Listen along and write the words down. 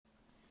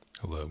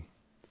Hello,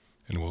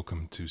 and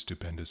welcome to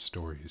Stupendous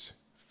Stories,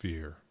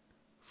 Fear,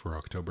 for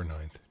October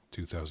 9th,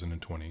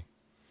 2020.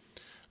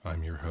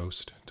 I'm your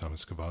host,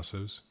 Thomas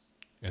Cavazos,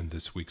 and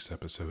this week's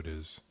episode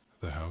is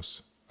The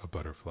House of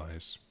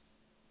Butterflies.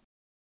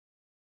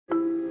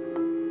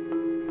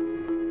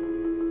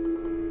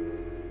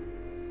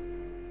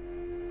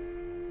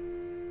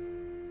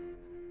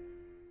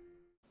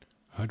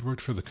 I'd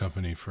worked for the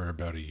company for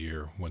about a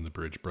year when the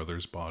Bridge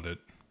brothers bought it.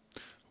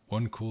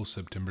 One cool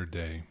September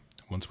day,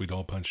 once we'd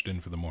all punched in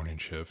for the morning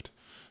shift,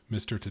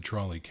 Mr.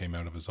 Tetrali came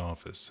out of his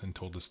office and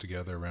told us to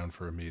gather around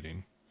for a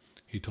meeting.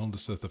 He told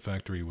us that the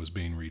factory was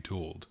being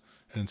retooled,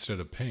 and instead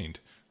of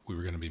paint, we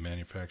were going to be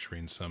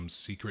manufacturing some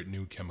secret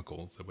new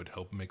chemical that would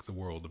help make the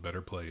world a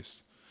better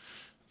place.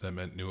 That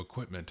meant new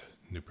equipment,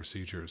 new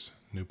procedures,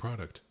 new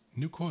product,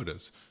 new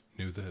quotas,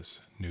 new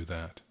this, new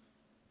that.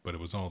 But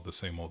it was all the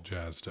same old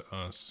jazz to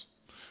us.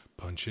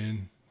 Punch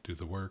in, do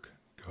the work,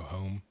 go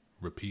home,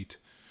 repeat.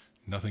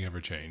 Nothing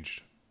ever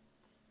changed.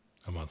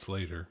 A month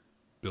later,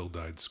 Bill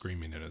died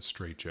screaming in his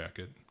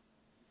straitjacket.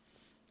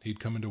 He'd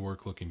come into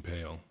work looking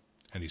pale,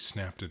 and he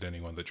snapped at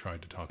anyone that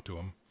tried to talk to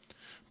him.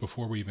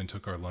 Before we even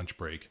took our lunch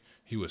break,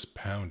 he was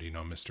pounding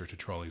on Mr.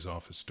 Tetrali's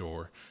office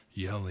door,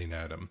 yelling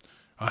at him,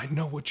 "I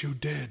know what you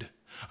did!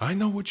 I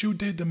know what you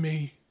did to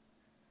me!"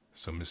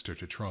 So Mr.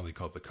 Tetrali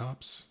called the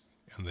cops,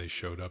 and they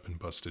showed up and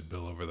busted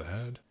Bill over the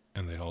head,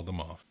 and they hauled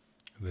him off.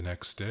 The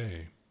next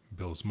day,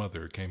 Bill's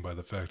mother came by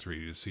the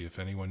factory to see if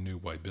anyone knew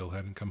why Bill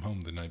hadn't come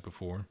home the night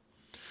before.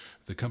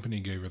 The company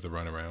gave her the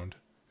runaround,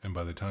 and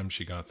by the time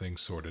she got things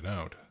sorted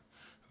out,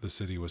 the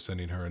city was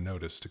sending her a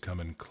notice to come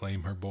and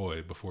claim her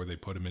boy before they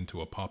put him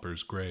into a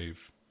pauper's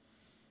grave.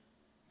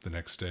 The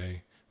next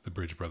day, the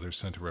Bridge brothers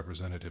sent a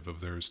representative of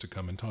theirs to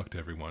come and talk to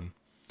everyone.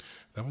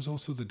 That was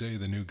also the day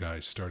the new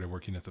guys started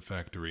working at the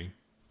factory.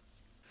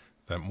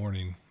 That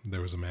morning,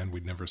 there was a man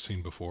we'd never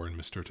seen before in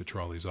Mr.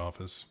 Tetrali's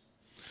office.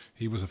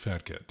 He was a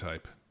fat cat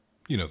type.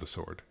 You know the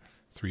sort.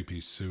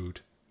 Three-piece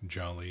suit,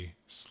 jolly,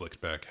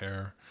 slicked back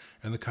hair,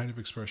 and the kind of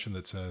expression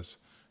that says,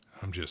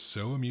 "I'm just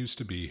so amused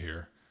to be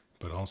here,"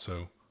 but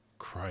also,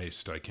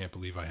 "Christ, I can't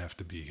believe I have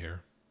to be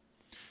here."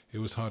 It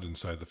was hot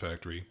inside the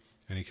factory,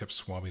 and he kept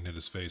swabbing at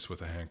his face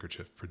with a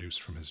handkerchief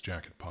produced from his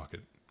jacket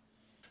pocket.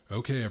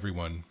 "Okay,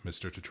 everyone,"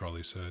 Mr.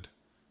 Tetrali said.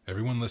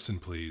 "Everyone listen,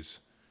 please.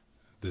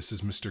 This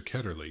is Mr.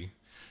 Ketterly.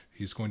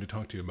 He's going to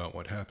talk to you about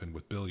what happened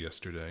with Bill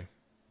yesterday."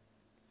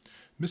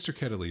 Mr.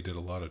 Ketterly did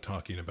a lot of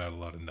talking about a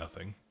lot of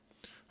nothing.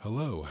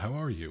 "Hello, how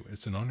are you?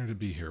 It's an honor to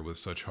be here with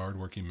such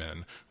hard-working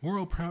men. We're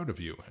all proud of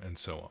you," and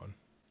so on.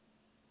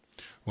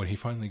 When he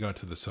finally got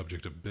to the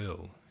subject of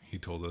Bill, he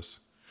told us,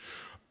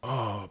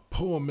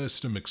 Poor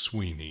Mr.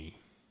 McSweeney."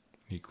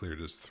 He cleared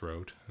his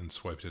throat and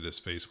swiped at his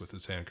face with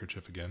his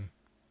handkerchief again.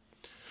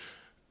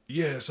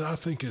 "Yes, I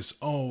think it's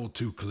all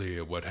too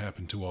clear what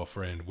happened to our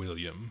friend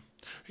William.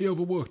 He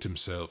overworked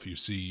himself, you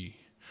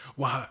see.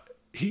 Why,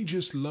 he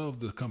just loved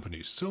the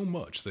company so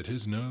much that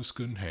his nerves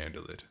couldn't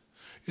handle it.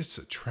 It's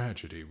a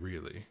tragedy,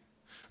 really.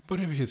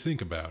 But if you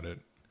think about it,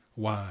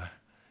 why,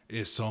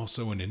 it's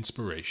also an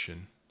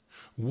inspiration.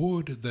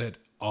 Would that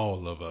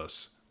all of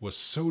us were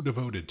so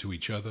devoted to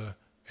each other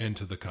and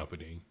to the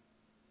company."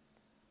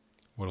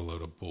 "What a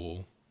load of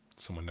bull,"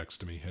 someone next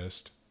to me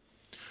hissed.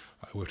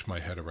 I whipped my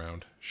head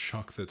around,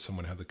 shocked that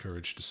someone had the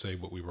courage to say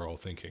what we were all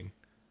thinking.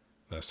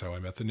 That's how I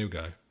met the new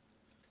guy.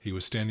 He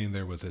was standing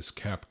there with his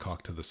cap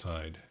cocked to the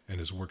side and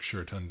his work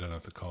shirt undone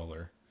at the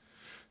collar.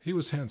 He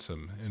was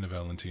handsome in a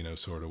Valentino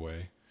sort of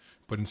way,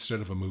 but instead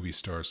of a movie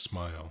star's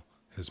smile,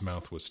 his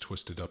mouth was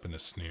twisted up in a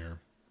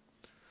sneer.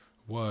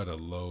 "What a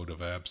load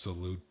of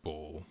absolute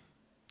bull,"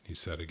 he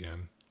said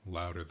again,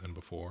 louder than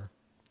before.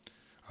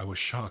 I was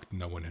shocked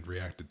no one had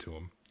reacted to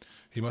him.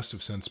 He must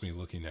have sensed me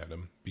looking at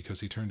him, because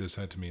he turned his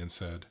head to me and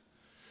said,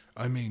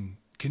 "I mean,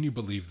 can you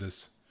believe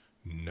this?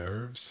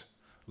 Nerves?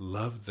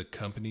 Loved the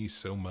company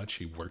so much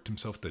he worked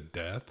himself to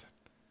death?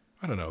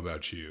 I don't know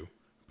about you,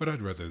 but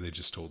I'd rather they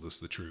just told us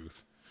the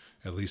truth.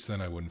 At least then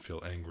I wouldn't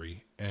feel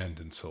angry and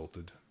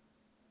insulted."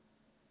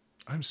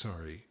 "I'm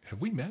sorry, have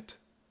we met?"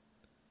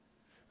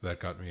 That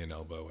got me an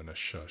elbow and a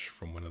shush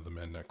from one of the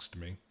men next to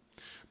me,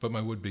 but my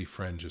would-be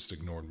friend just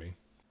ignored me.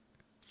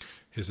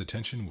 His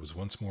attention was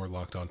once more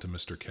locked onto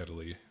Mr.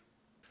 Ketterly.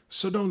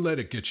 "So don't let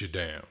it get you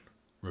down.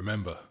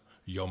 Remember,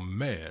 you're a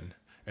man,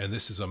 and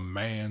this is a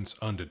man's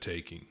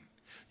undertaking.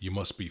 You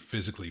must be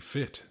physically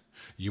fit.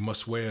 You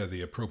must wear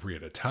the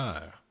appropriate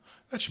attire.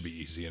 That should be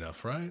easy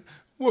enough, right?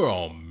 We're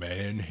all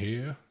men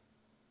here."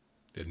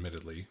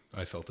 Admittedly,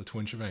 I felt a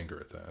twinge of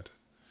anger at that.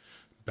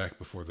 Back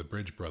before the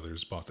Bridge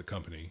brothers bought the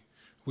company,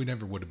 we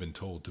never would have been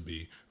told to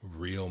be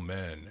real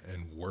men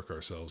and work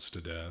ourselves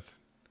to death.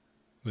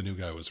 The new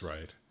guy was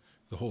right.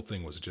 The whole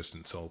thing was just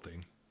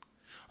insulting.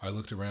 I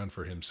looked around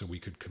for him so we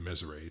could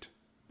commiserate,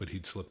 but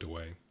he'd slipped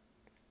away.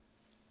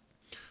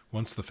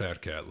 Once the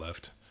fat cat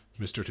left,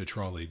 Mr.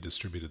 Tetrali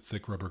distributed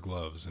thick rubber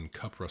gloves and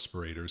cup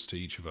respirators to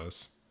each of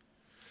us.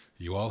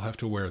 "You all have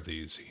to wear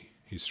these,"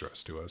 he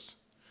stressed to us.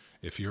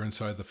 "If you're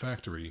inside the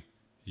factory,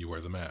 you wear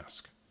the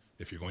mask.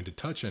 If you're going to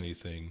touch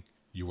anything,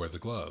 you wear the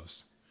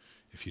gloves.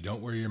 If you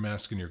don't wear your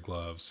mask and your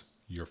gloves,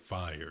 you're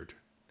fired.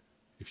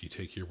 If you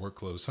take your work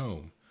clothes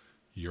home,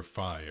 you're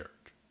fired.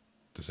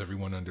 Does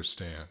everyone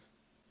understand?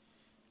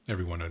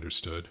 Everyone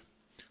understood.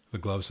 The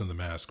gloves and the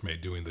mask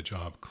made doing the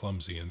job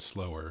clumsy and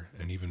slower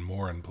and even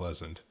more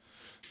unpleasant.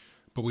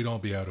 But we'd all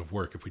be out of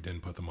work if we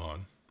didn't put them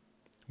on.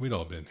 We'd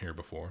all been here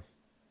before.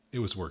 It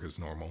was work as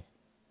normal.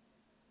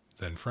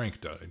 Then Frank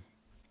died.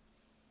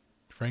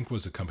 Frank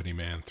was a company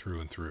man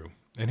through and through,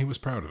 and he was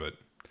proud of it.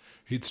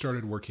 He'd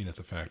started working at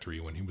the factory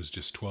when he was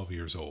just 12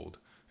 years old,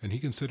 and he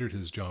considered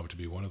his job to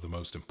be one of the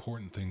most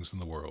important things in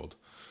the world,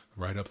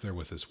 right up there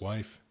with his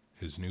wife,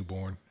 his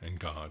newborn, and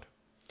God.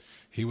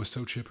 He was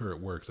so chipper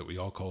at work that we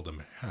all called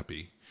him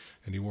Happy,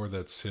 and he wore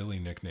that silly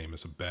nickname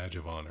as a badge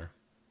of honor.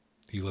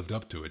 He lived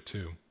up to it,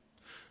 too.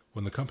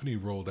 When the company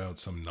rolled out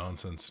some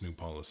nonsense new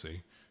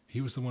policy,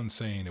 he was the one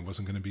saying it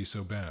wasn't going to be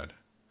so bad.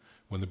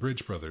 When the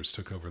Bridge brothers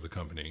took over the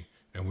company,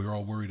 and we were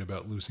all worried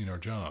about losing our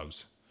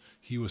jobs,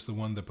 he was the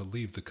one that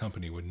believed the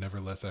company would never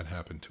let that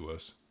happen to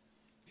us.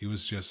 He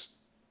was just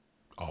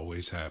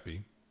always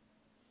happy.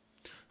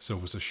 So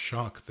it was a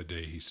shock the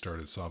day he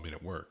started sobbing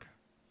at work.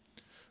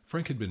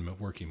 Frank had been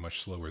working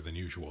much slower than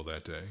usual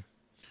that day.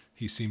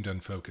 He seemed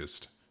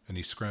unfocused, and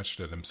he scratched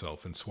at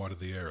himself and swatted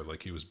the air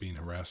like he was being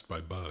harassed by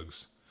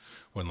bugs.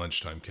 When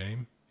lunchtime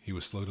came, he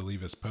was slow to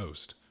leave his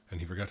post, and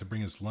he forgot to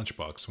bring his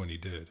lunchbox when he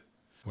did.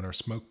 When our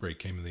smoke break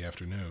came in the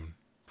afternoon,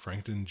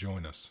 Frank didn't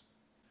join us.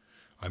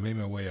 I made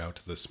my way out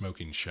to the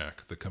smoking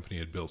shack the company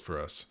had built for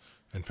us,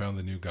 and found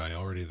the new guy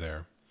already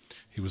there.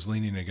 He was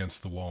leaning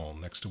against the wall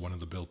next to one of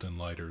the built-in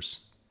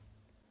lighters.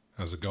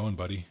 "How's it going,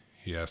 buddy?"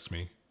 he asked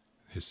me,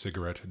 his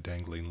cigarette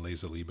dangling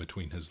lazily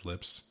between his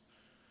lips.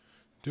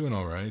 "Doing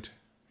all right.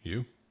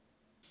 You?"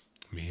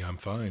 "Me, I'm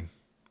fine.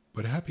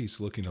 But Happy's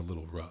looking a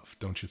little rough,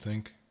 don't you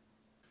think?"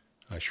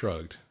 I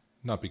shrugged,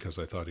 not because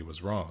I thought he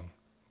was wrong,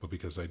 but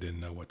because I didn't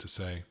know what to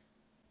say.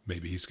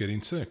 "Maybe he's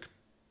getting sick."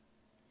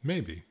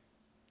 "Maybe."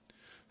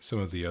 Some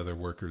of the other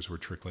workers were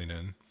trickling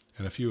in,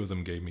 and a few of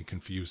them gave me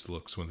confused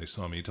looks when they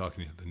saw me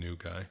talking to the new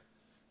guy.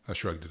 I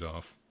shrugged it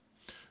off.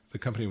 The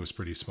company was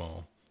pretty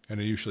small, and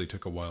it usually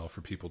took a while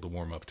for people to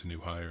warm up to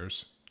new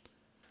hires.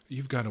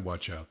 "You've got to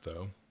watch out,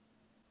 though."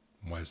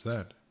 "Why's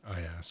that?"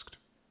 I asked.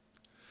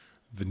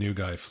 The new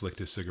guy flicked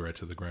his cigarette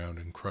to the ground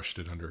and crushed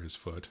it under his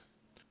foot.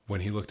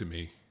 When he looked at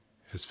me,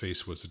 his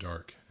face was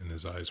dark and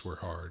his eyes were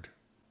hard.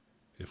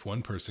 "If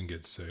one person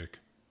gets sick,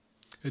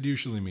 it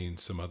usually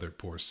means some other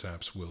poor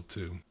saps will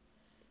too."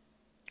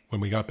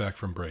 When we got back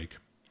from break,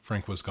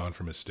 Frank was gone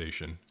from his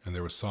station, and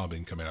there was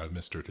sobbing coming out of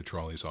Mr.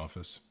 Tetralli's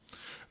office.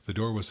 The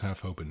door was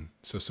half open,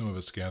 so some of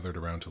us gathered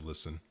around to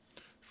listen.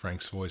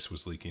 Frank's voice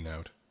was leaking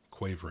out,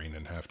 quavering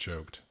and half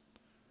choked.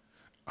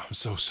 "I'm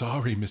so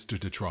sorry, Mr.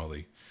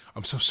 Tetralli.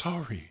 I'm so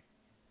sorry."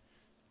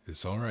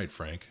 "It's all right,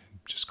 Frank.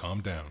 Just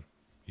calm down.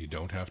 You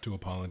don't have to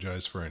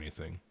apologize for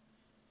anything."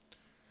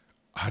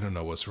 "I don't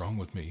know what's wrong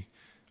with me.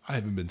 I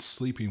haven't been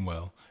sleeping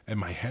well, and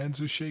my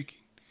hands are shaking,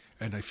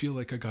 and I feel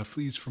like I got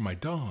fleas from my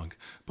dog,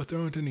 but there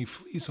aren't any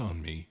fleas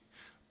on me.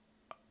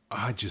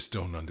 I just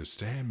don't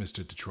understand,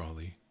 Mr.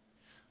 Tetralli.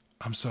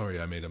 I'm sorry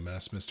I made a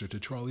mess, Mr.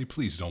 Tetralli.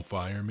 Please don't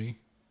fire me."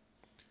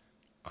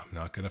 "I'm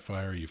not going to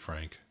fire you,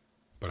 Frank,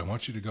 but I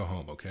want you to go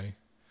home, okay?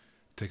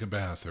 Take a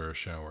bath or a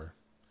shower.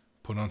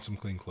 Put on some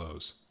clean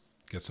clothes.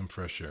 Get some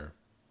fresh air.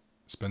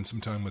 Spend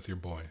some time with your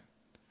boy.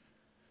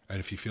 And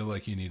if you feel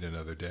like you need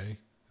another day,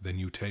 then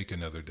you take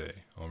another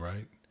day, all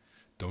right?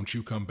 Don't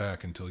you come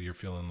back until you're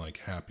feeling like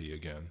Happy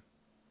again."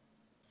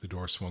 The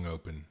door swung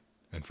open,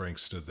 and Frank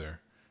stood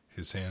there,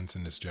 his hands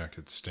in his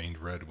jacket stained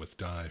red with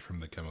dye from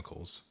the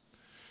chemicals.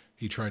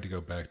 He tried to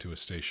go back to his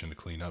station to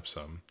clean up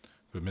some,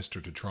 but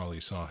Mr.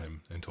 Tetralli saw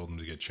him and told him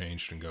to get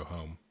changed and go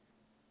home.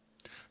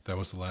 That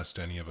was the last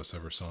any of us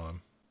ever saw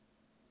him.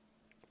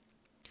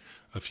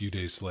 A few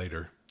days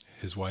later,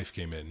 his wife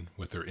came in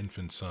with their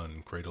infant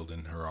son cradled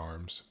in her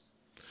arms.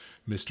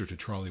 Mr.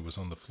 Tetralli was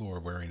on the floor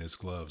wearing his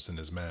gloves and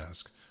his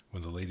mask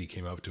when the lady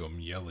came up to him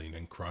yelling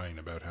and crying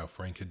about how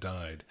Frank had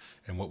died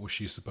and what was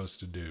she supposed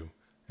to do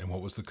and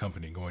what was the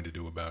company going to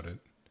do about it.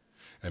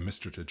 And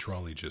Mr.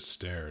 Tetralli just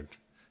stared,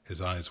 his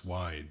eyes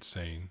wide,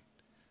 saying,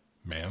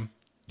 "Ma'am,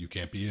 you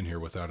can't be in here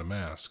without a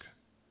mask."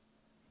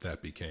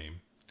 That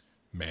became,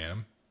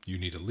 "Ma'am, you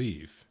need to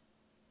leave."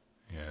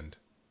 And,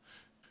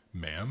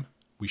 "Ma'am,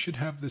 we should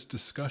have this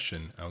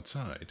discussion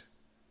outside."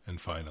 And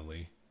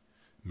finally,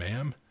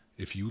 "Ma'am,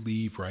 if you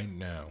leave right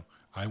now,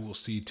 I will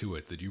see to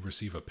it that you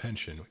receive a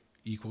pension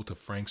equal to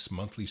Frank's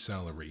monthly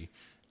salary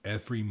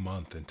every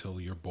month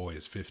until your boy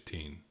is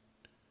 15.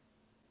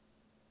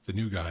 The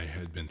new guy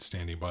had been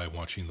standing by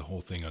watching the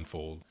whole thing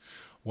unfold.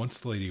 Once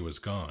the lady was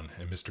gone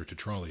and Mr.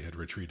 Tetralli had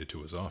retreated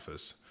to his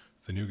office,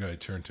 the new guy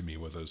turned to me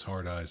with those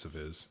hard eyes of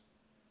his.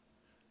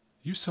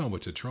 "You saw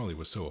what Tetralli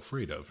was so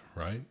afraid of,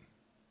 right?"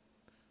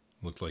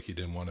 Looked like he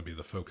didn't want to be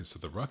the focus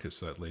of the ruckus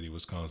that lady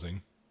was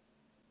causing.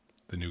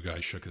 The new guy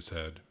shook his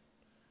head.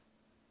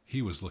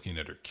 He was looking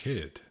at her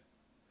kid.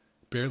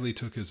 Barely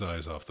took his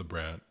eyes off the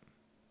brat.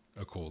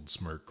 A cold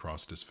smirk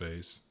crossed his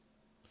face.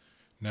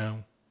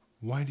 "Now,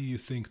 why do you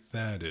think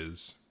that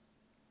is?"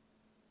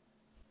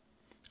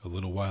 A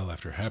little while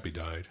after Happy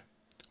died,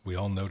 we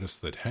all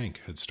noticed that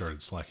Hank had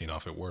started slacking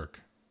off at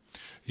work.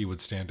 He would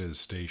stand at his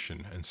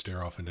station and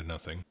stare off into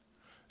nothing.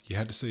 You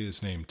had to say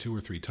his name 2 or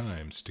 3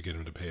 times to get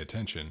him to pay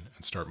attention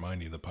and start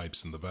minding the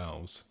pipes and the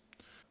valves.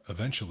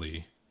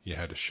 Eventually, you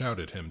had to shout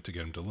at him to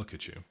get him to look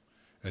at you.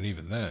 And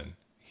even then,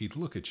 he'd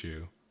look at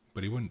you,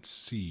 but he wouldn't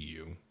see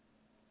you.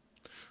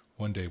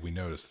 One day we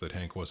noticed that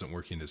Hank wasn't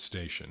working his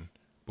station,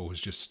 but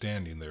was just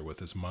standing there with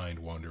his mind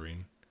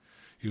wandering.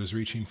 He was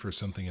reaching for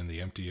something in the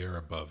empty air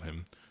above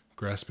him,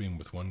 grasping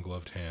with one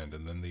gloved hand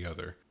and then the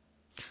other,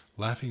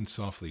 laughing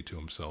softly to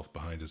himself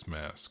behind his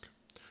mask.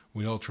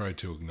 We all tried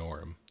to ignore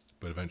him,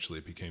 but eventually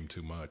it became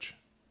too much.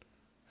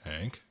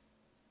 Hank?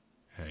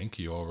 Hank,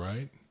 you all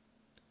right?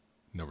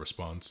 No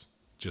response,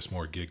 just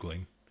more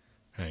giggling.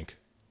 Hank.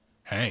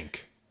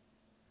 Hank!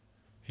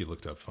 He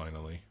looked up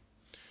finally,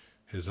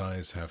 his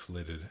eyes half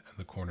lidded and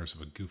the corners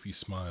of a goofy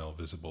smile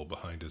visible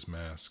behind his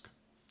mask.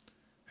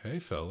 Hey,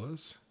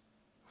 fellas.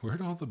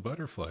 Where'd all the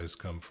butterflies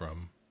come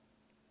from?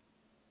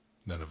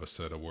 None of us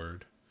said a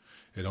word.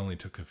 It only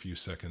took a few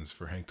seconds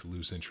for Hank to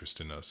lose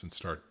interest in us and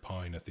start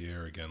pawing at the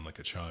air again like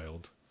a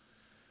child.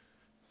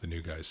 The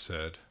new guy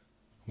said,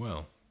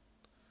 Well,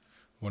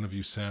 one of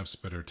you saps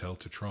better tell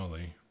to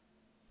Trolley.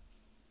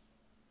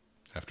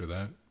 After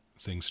that,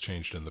 things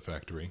changed in the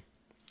factory.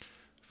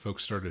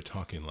 Folks started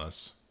talking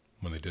less.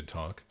 When they did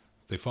talk,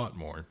 they fought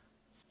more.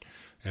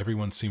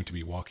 Everyone seemed to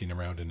be walking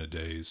around in a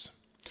daze.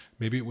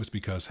 Maybe it was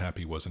because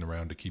Happy wasn't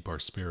around to keep our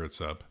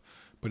spirits up,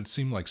 but it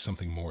seemed like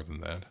something more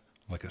than that,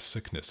 like a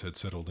sickness had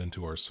settled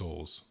into our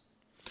souls.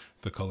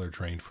 The color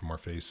drained from our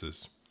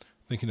faces.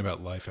 Thinking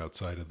about life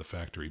outside of the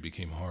factory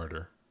became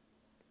harder.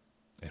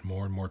 And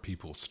more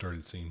people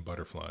started seeing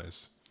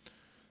butterflies.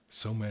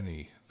 So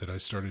many that I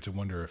started to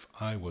wonder if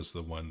I was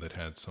the one that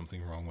had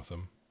something wrong with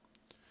them.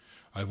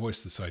 I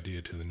voiced this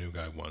idea to the new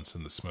guy once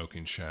in the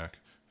smoking shack,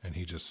 and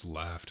he just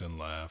laughed and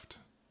laughed.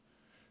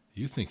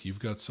 You think you've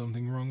got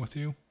something wrong with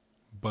you?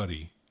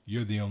 Buddy,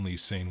 you're the only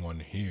sane one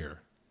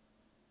here.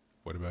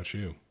 What about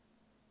you?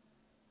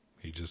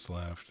 He just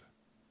laughed.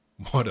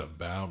 What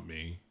about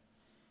me?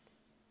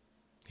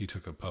 He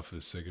took a puff of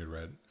his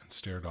cigarette and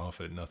stared off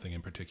at nothing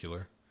in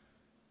particular.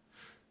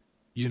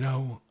 You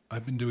know,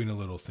 I've been doing a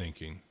little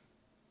thinking.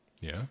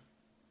 Yeah?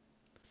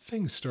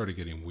 Things started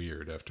getting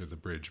weird after the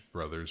Bridge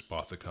brothers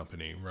bought the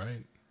company,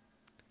 right?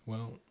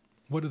 Well,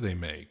 what do they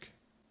make?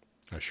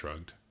 I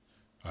shrugged.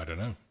 I don't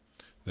know.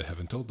 They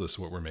haven't told us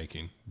what we're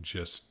making,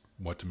 just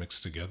what to mix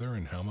together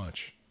and how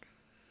much.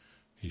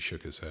 He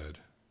shook his head.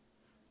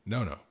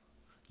 No.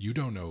 You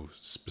don't know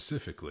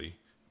specifically,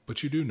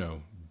 but you do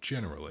know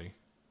generally.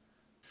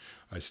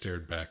 I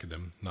stared back at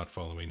him, not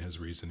following his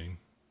reasoning.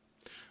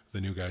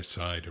 The new guy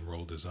sighed and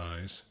rolled his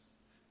eyes.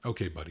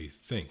 Okay, buddy,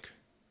 think.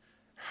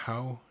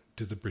 How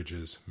did the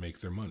Bridges make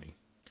their money?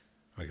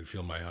 I could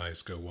feel my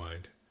eyes go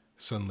wide.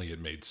 Suddenly it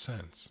made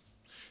sense.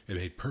 It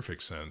made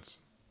perfect sense.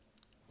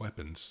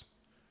 Weapons.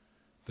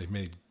 They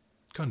made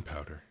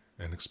gunpowder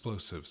and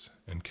explosives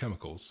and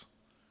chemicals.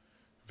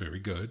 Very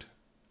good.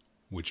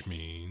 Which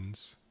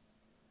means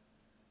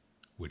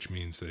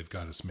they've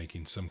got us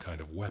making some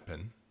kind of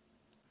weapon.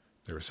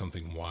 There was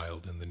something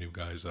wild in the new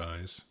guy's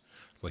eyes,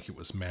 like it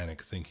was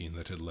manic thinking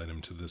that had led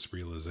him to this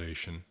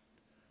realization.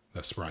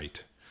 That's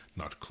right.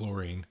 Not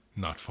chlorine,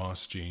 not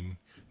phosgene,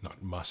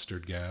 not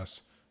mustard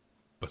gas,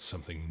 but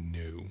something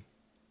new.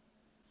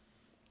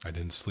 I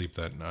didn't sleep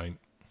that night.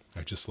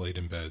 I just laid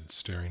in bed,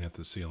 staring at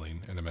the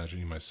ceiling and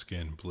imagining my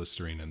skin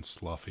blistering and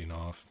sloughing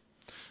off,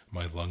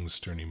 my lungs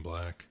turning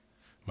black,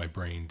 my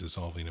brain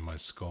dissolving in my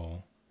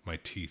skull, my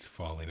teeth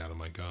falling out of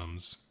my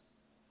gums.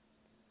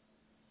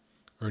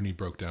 Ernie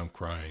broke down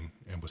crying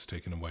and was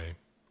taken away.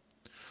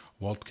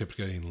 Walt kept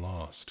getting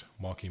lost,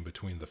 walking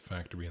between the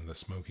factory and the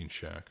smoking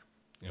shack,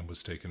 and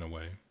was taken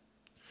away.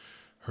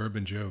 Herb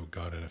and Joe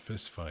got in a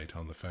fist fight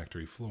on the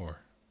factory floor,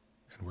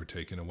 and were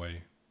taken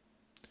away.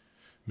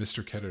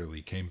 Mr.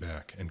 Ketterly came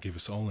back and gave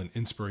us all an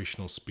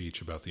inspirational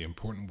speech about the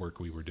important work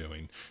we were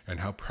doing, and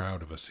how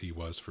proud of us he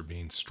was for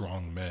being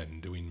strong men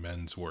doing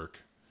men's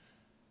work.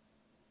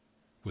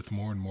 With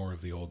more and more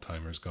of the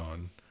old-timers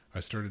gone,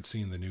 I started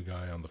seeing the new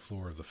guy on the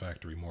floor of the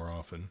factory more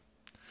often.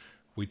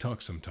 We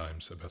talked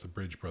sometimes about the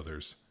Bridge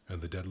brothers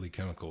and the deadly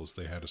chemicals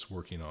they had us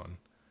working on,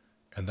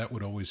 and that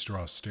would always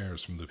draw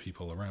stares from the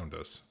people around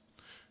us.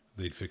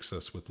 They'd fix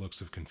us with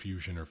looks of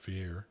confusion or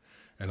fear,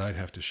 and I'd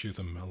have to shoot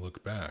them a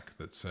look back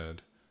that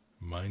said,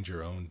 "Mind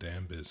your own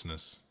damn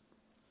business."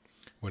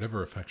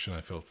 Whatever affection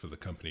I felt for the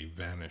company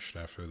vanished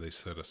after they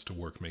set us to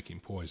work making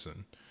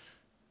poison,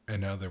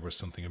 and now there was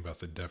something about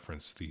the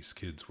deference these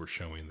kids were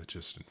showing that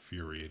just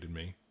infuriated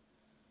me.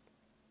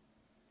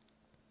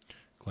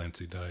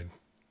 Clancy died.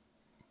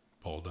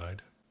 Paul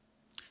died.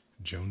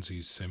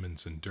 Jonesy,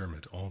 Simmons, and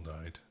Dermot all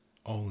died,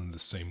 all in the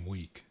same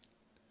week.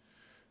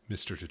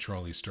 Mr.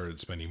 Tetrali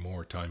started spending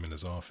more time in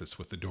his office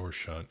with the doors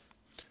shut.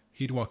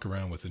 He'd walk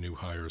around with the new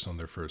hires on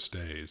their first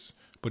days,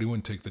 but he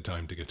wouldn't take the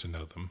time to get to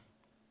know them.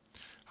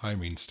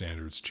 Hiring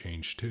standards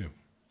changed too.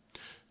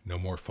 No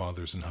more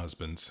fathers and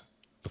husbands.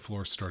 The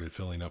floor started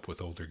filling up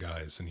with older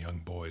guys and young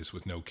boys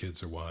with no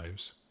kids or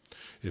wives.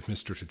 If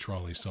Mr.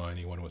 Tetrali saw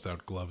anyone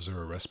without gloves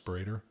or a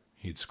respirator,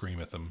 he'd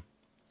scream at them.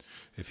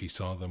 If he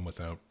saw them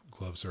without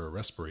gloves or a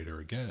respirator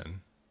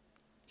again,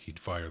 he'd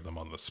fire them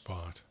on the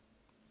spot.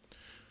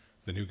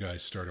 The new guy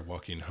started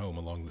walking home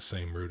along the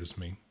same route as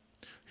me.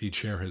 He'd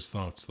share his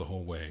thoughts the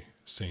whole way,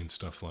 saying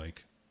stuff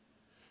like,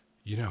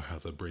 "You know how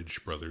the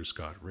Bridge brothers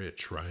got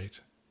rich, right?"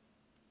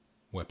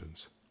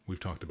 Weapons. We've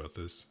talked about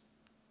this.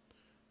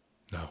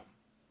 No.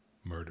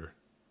 Murder.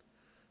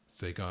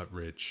 They got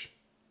rich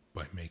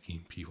by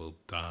making people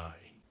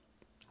die.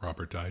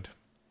 Robert died.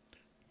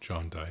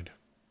 John died.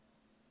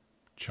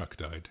 Chuck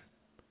died.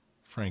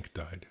 Frank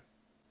died.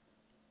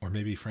 Or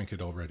maybe Frank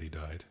had already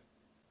died.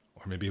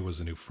 Or maybe it was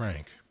a new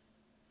Frank.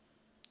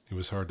 It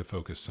was hard to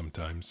focus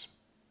sometimes.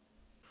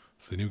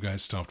 The new guy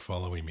stopped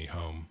following me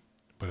home,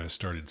 but I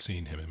started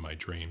seeing him in my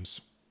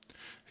dreams.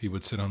 He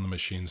would sit on the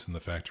machines in the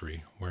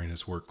factory, wearing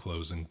his work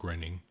clothes and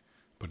grinning,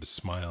 but his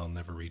smile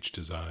never reached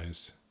his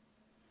eyes.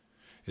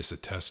 "It's a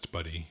test,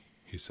 buddy,"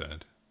 he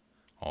said.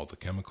 "All the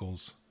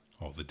chemicals,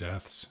 all the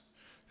deaths,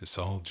 it's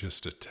all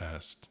just a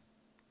test.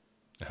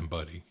 And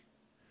buddy,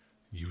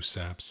 you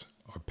saps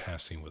are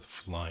passing with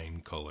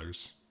flying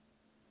colors."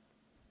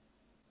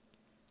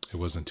 It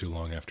wasn't too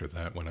long after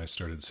that when I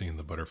started seeing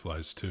the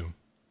butterflies too.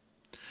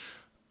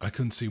 I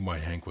couldn't see why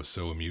Hank was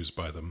so amused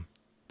by them.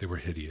 They were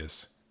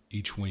hideous,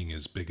 each wing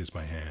as big as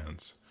my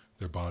hands,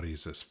 their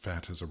bodies as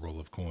fat as a roll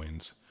of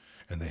coins,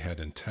 and they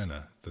had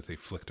antennae that they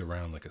flicked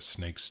around like a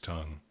snake's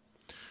tongue.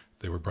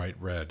 They were bright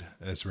red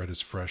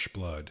as fresh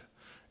blood,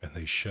 and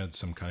they shed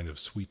some kind of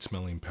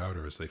sweet-smelling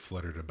powder as they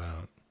fluttered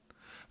about.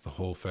 The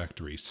whole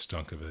factory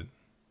stunk of it.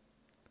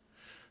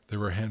 There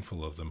were a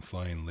handful of them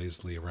flying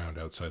lazily around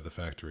outside the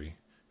factory,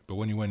 but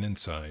when you went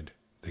inside,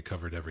 they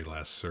covered every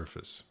last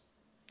surface.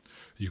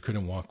 You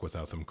couldn't walk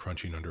without them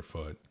crunching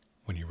underfoot.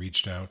 When you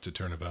reached out to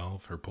turn a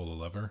valve or pull a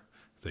lever,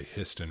 they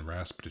hissed and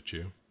rasped at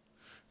you.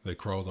 They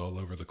crawled all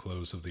over the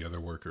clothes of the other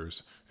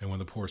workers, and when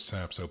the poor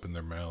saps opened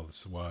their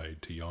mouths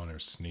wide to yawn or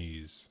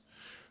sneeze,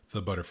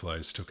 the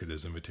butterflies took it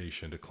as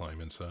invitation to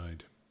climb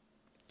inside.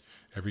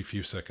 Every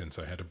few seconds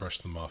I had to brush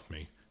them off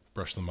me,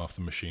 brush them off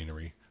the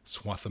machinery,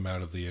 swat them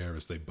out of the air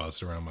as they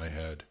buzzed around my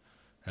head,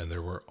 and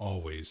there were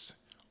always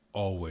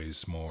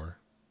more.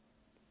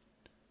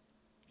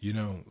 "You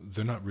know,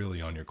 they're not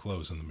really on your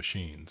clothes in the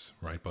machines,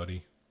 right,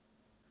 buddy?"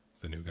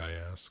 the new guy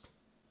asked.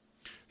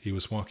 He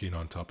was walking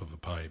on top of a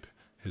pipe,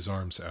 his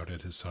arms out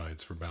at his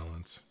sides for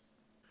balance.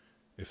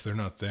 "If they're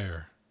not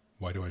there,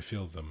 why do I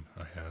feel them?"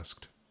 I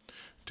asked.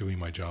 Doing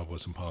my job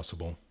was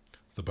impossible.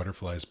 The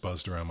butterflies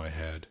buzzed around my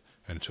head,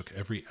 and it took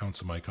every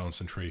ounce of my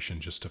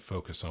concentration just to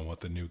focus on what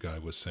the new guy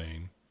was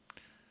saying.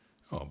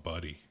 "Oh,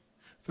 buddy,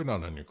 they're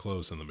not on your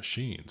clothes in the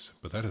machines,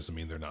 but that doesn't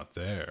mean they're not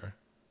there.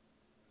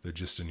 They're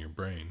just in your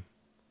brain."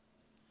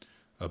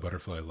 A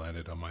butterfly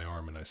landed on my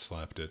arm and I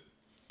slapped it.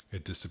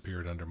 It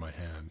disappeared under my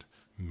hand,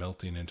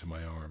 melting into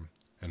my arm,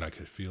 and I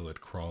could feel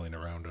it crawling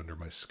around under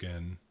my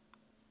skin.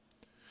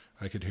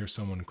 I could hear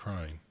someone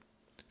crying.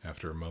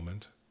 After a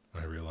moment,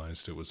 I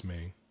realized it was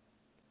me.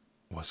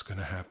 What's going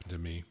to happen to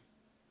me?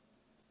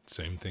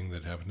 Same thing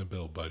that happened to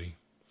Bill, buddy.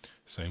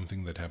 Same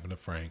thing that happened to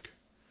Frank.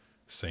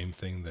 Same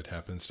thing that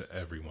happens to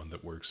everyone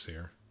that works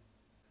here.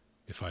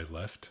 If I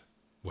left,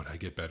 would I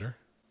get better?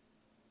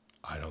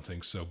 I don't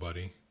think so,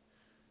 buddy.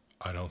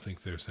 I don't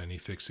think there's any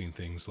fixing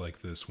things like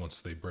this once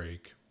they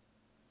break.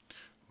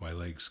 My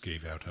legs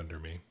gave out under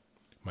me.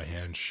 My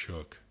hands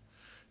shook.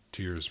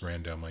 Tears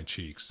ran down my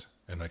cheeks,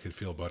 and I could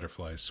feel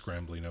butterflies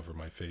scrambling over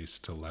my face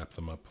to lap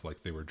them up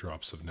like they were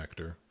drops of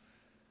nectar.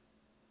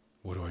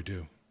 What do I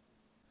do?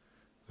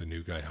 The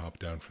new guy hopped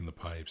down from the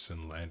pipes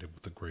and landed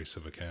with the grace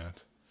of a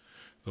cat.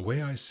 The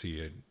way I see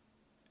it,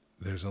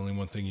 there's only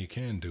one thing you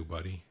can do,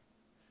 buddy.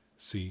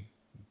 See,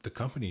 the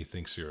company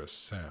thinks you're a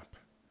sap.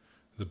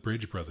 The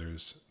Bridge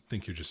brothers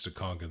think you're just a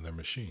cog in their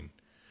machine,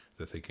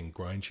 that they can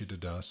grind you to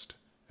dust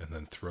and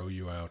then throw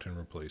you out and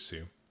replace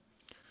you.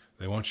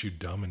 They want you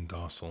dumb and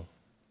docile.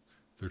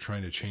 They're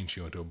trying to change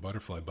you into a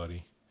butterfly,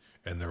 buddy,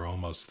 and they're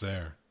almost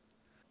there.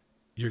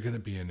 You're going to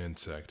be an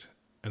insect,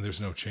 and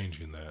there's no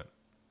changing that.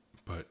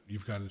 But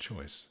you've got a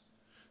choice.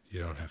 You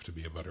don't have to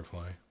be a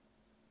butterfly.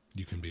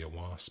 You can be a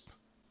wasp.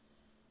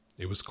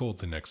 It was cold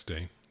the next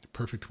day,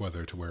 perfect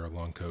weather to wear a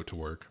long coat to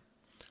work.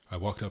 I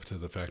walked up to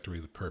the factory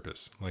with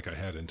purpose, like I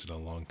hadn't in a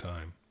long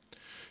time.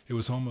 It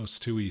was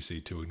almost too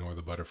easy to ignore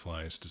the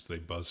butterflies as they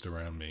buzzed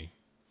around me.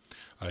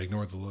 I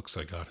ignored the looks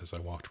I got as I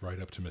walked right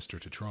up to Mr.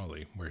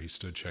 Tetrali, where he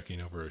stood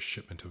checking over a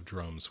shipment of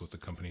drums with the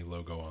company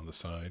logo on the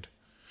side.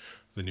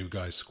 The new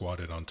guy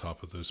squatted on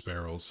top of those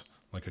barrels,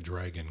 like a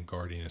dragon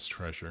guarding his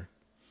treasure.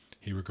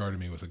 He regarded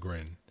me with a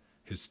grin,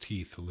 his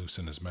teeth loose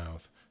in his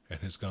mouth, and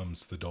his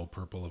gums the dull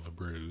purple of a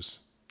bruise.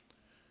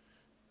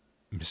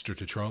 "Mr.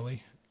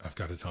 Tetrali, I've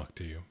got to talk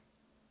to you."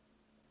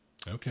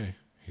 "Okay,"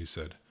 he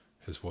said,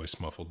 his voice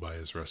muffled by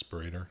his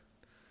respirator.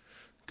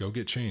 "Go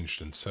get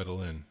changed and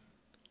settle in.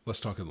 Let's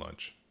talk at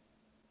lunch."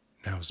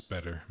 "Now's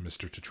better,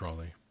 Mr.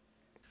 Tetrali."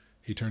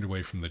 He turned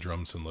away from the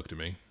drums and looked at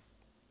me.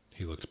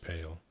 He looked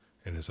pale,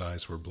 and his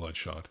eyes were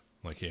bloodshot,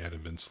 like he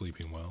hadn't been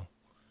sleeping well.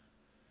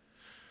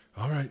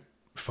 All right,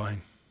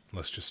 fine.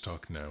 Let's just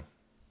talk now.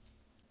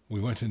 We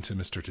went into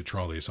Mr.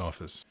 Tetralli's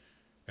office,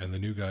 and the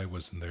new guy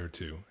was in there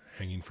too,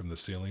 hanging from the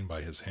ceiling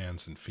by his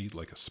hands and feet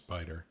like a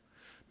spider.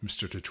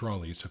 Mr.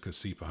 Tetralli took a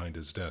seat behind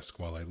his desk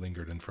while I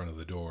lingered in front of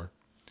the door.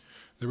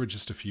 There were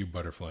just a few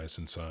butterflies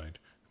inside,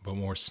 but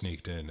more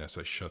sneaked in as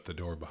I shut the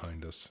door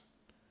behind us.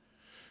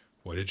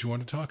 What did you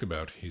want to talk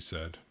about? He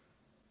said.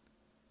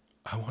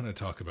 I want to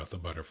talk about the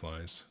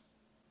butterflies.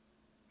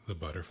 The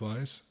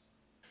butterflies?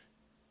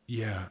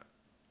 Yeah,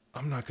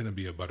 I'm not going to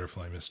be a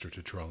butterfly, Mr.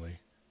 Tetralli.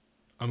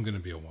 I'm going to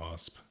be a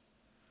wasp.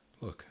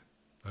 Look,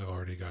 I've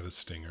already got a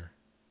stinger.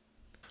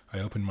 I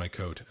opened my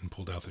coat and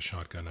pulled out the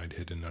shotgun I'd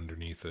hidden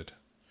underneath it.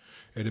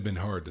 It had been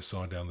hard to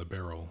saw down the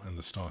barrel and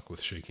the stock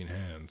with shaking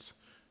hands.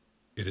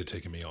 It had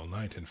taken me all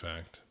night, in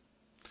fact.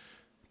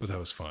 But that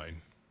was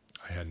fine.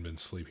 I hadn't been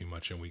sleeping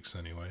much in weeks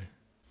anyway.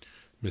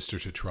 Mr.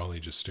 Tetralli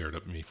just stared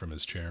up at me from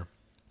his chair.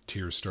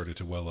 Tears started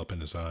to well up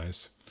in his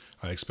eyes.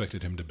 I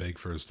expected him to beg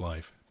for his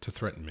life, to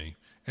threaten me,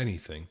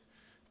 anything,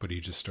 but he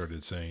just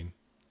started saying,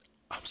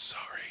 I'm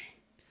sorry,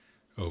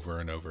 over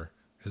and over,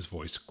 his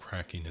voice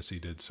cracking as he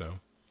did so.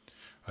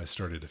 I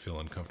started to feel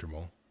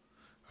uncomfortable.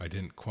 I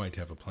didn't quite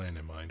have a plan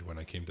in mind when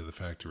I came to the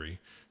factory,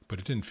 but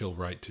it didn't feel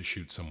right to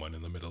shoot someone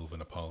in the middle of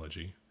an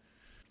apology.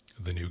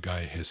 The new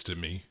guy hissed at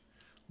me.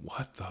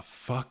 What the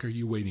fuck are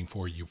you waiting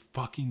for, you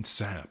fucking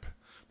sap?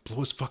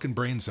 Blow his fucking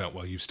brains out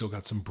while you've still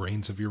got some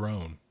brains of your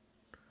own.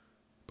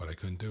 But I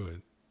couldn't do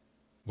it.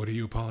 What are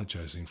you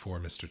apologizing for,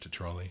 Mr.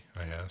 Tetralli?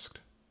 I asked.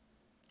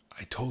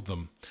 I told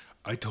them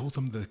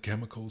the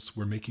chemicals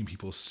were making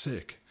people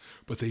sick,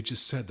 but they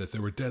just said that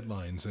there were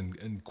deadlines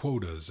and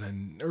quotas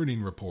and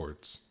earning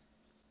reports.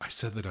 I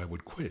said that I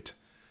would quit,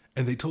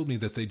 and they told me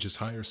that they'd just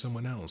hire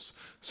someone else,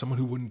 someone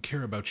who wouldn't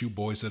care about you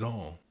boys at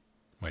all.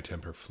 My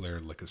temper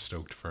flared like a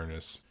stoked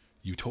furnace.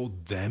 You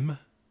told them?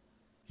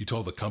 You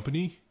told the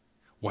company?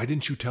 Why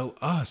didn't you tell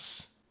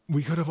us?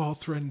 We could have all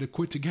threatened to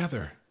quit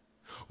together.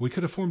 We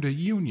could have formed a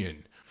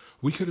union.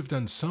 We could have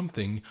done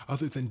something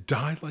other than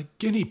die like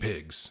guinea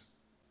pigs.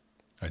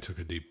 I took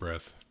a deep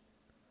breath.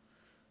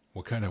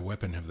 What kind of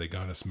weapon have they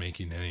got us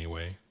making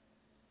anyway?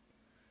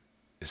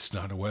 It's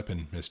not a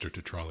weapon, Mr.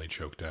 Tetralli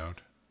choked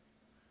out.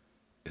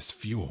 It's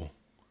fuel.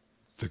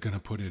 They're going to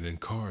put it in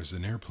cars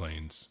and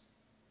airplanes.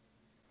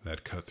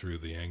 That cut through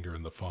the anger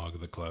and the fog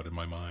that clouded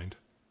my mind.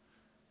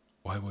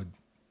 Why would...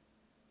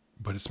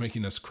 But it's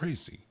making us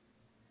crazy.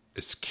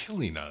 It's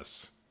killing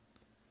us.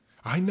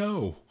 I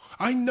know!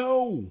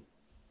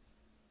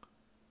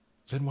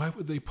 Then why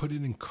would they put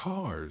it in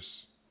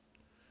cars?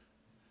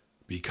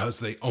 Because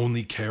they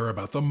only care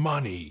about the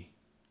money,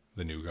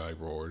 the new guy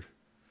roared.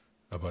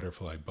 A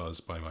butterfly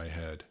buzzed by my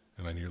head,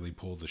 and I nearly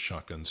pulled the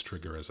shotgun's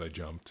trigger as I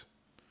jumped.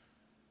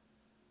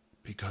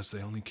 Because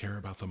they only care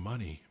about the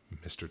money,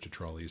 Mr.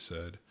 Tetralli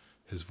said,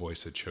 his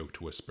voice a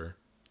choked whisper.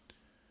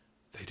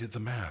 They did the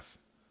math.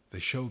 They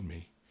showed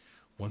me.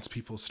 Once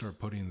people start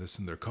putting this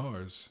in their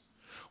cars,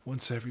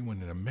 once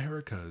everyone in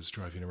America is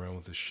driving around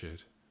with this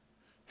shit,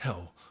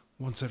 hell,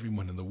 once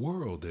everyone in the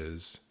world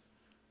is,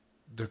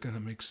 they're gonna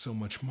make so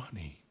much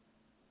money.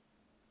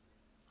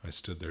 I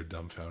stood there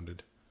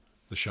dumbfounded.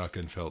 The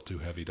shotgun felt too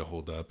heavy to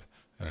hold up,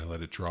 and I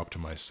let it drop to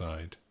my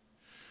side.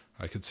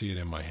 I could see it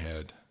in my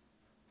head.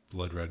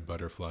 Blood-red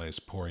butterflies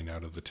pouring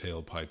out of the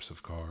tailpipes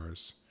of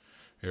cars.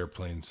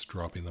 Airplanes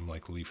dropping them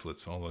like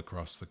leaflets all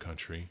across the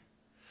country.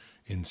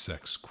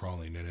 Insects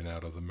crawling in and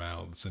out of the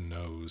mouths and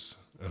nose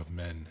of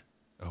men,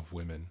 of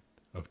women,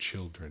 of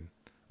children,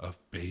 of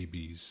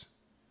babies.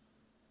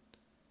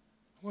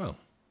 Well,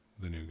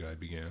 the new guy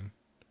began.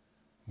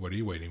 What are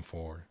you waiting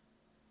for?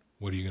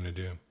 What are you going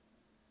to do?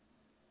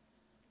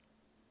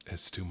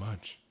 It's too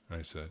much,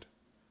 I said.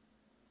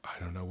 I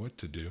don't know what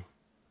to do.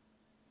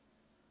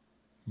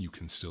 You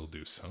can still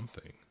do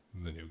something,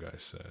 the new guy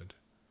said.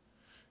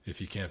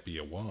 If you can't be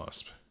a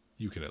wasp,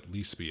 you can at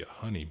least be a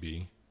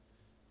honeybee.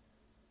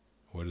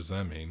 What does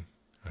that mean?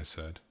 I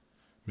said.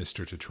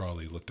 Mr.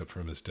 Tetralli looked up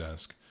from his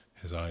desk,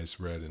 his eyes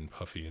red and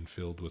puffy and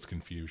filled with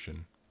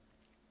confusion.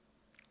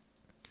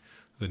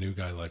 The new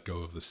guy let go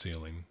of the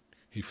ceiling.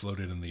 He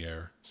floated in the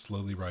air,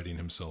 slowly righting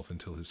himself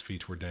until his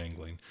feet were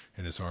dangling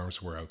and his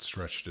arms were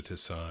outstretched at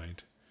his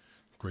side.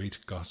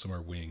 Great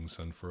gossamer wings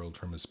unfurled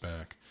from his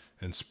back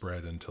and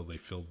spread until they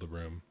filled the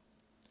room.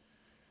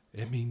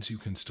 It means you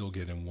can still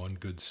get in one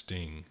good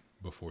sting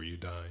before you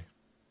die.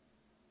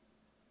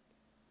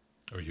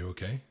 Are you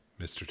okay?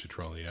 Mr.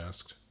 Tetralli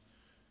asked.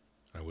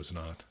 I was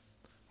not.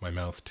 My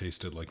mouth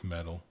tasted like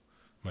metal,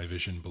 my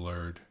vision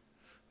blurred.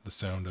 The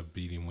sound of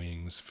beating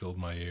wings filled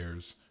my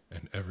ears,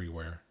 and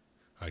everywhere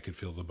I could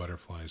feel the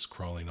butterflies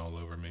crawling all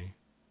over me.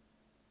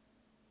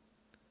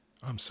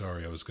 I'm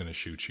sorry I was going to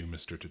shoot you,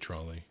 Mr.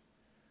 Tetralli.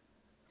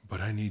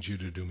 But I need you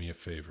to do me a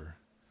favor.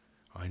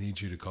 I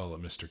need you to call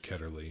up Mr.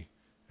 Ketterly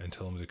and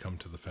tell him to come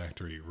to the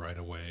factory right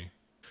away.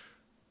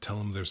 Tell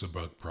him there's a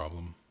bug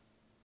problem.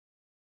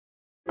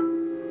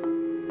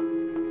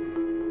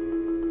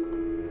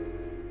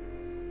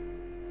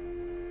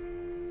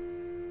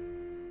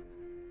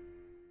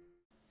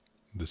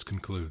 This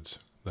concludes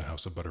The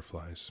House of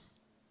Butterflies.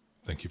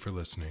 Thank you for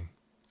listening,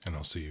 and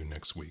I'll see you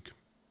next week.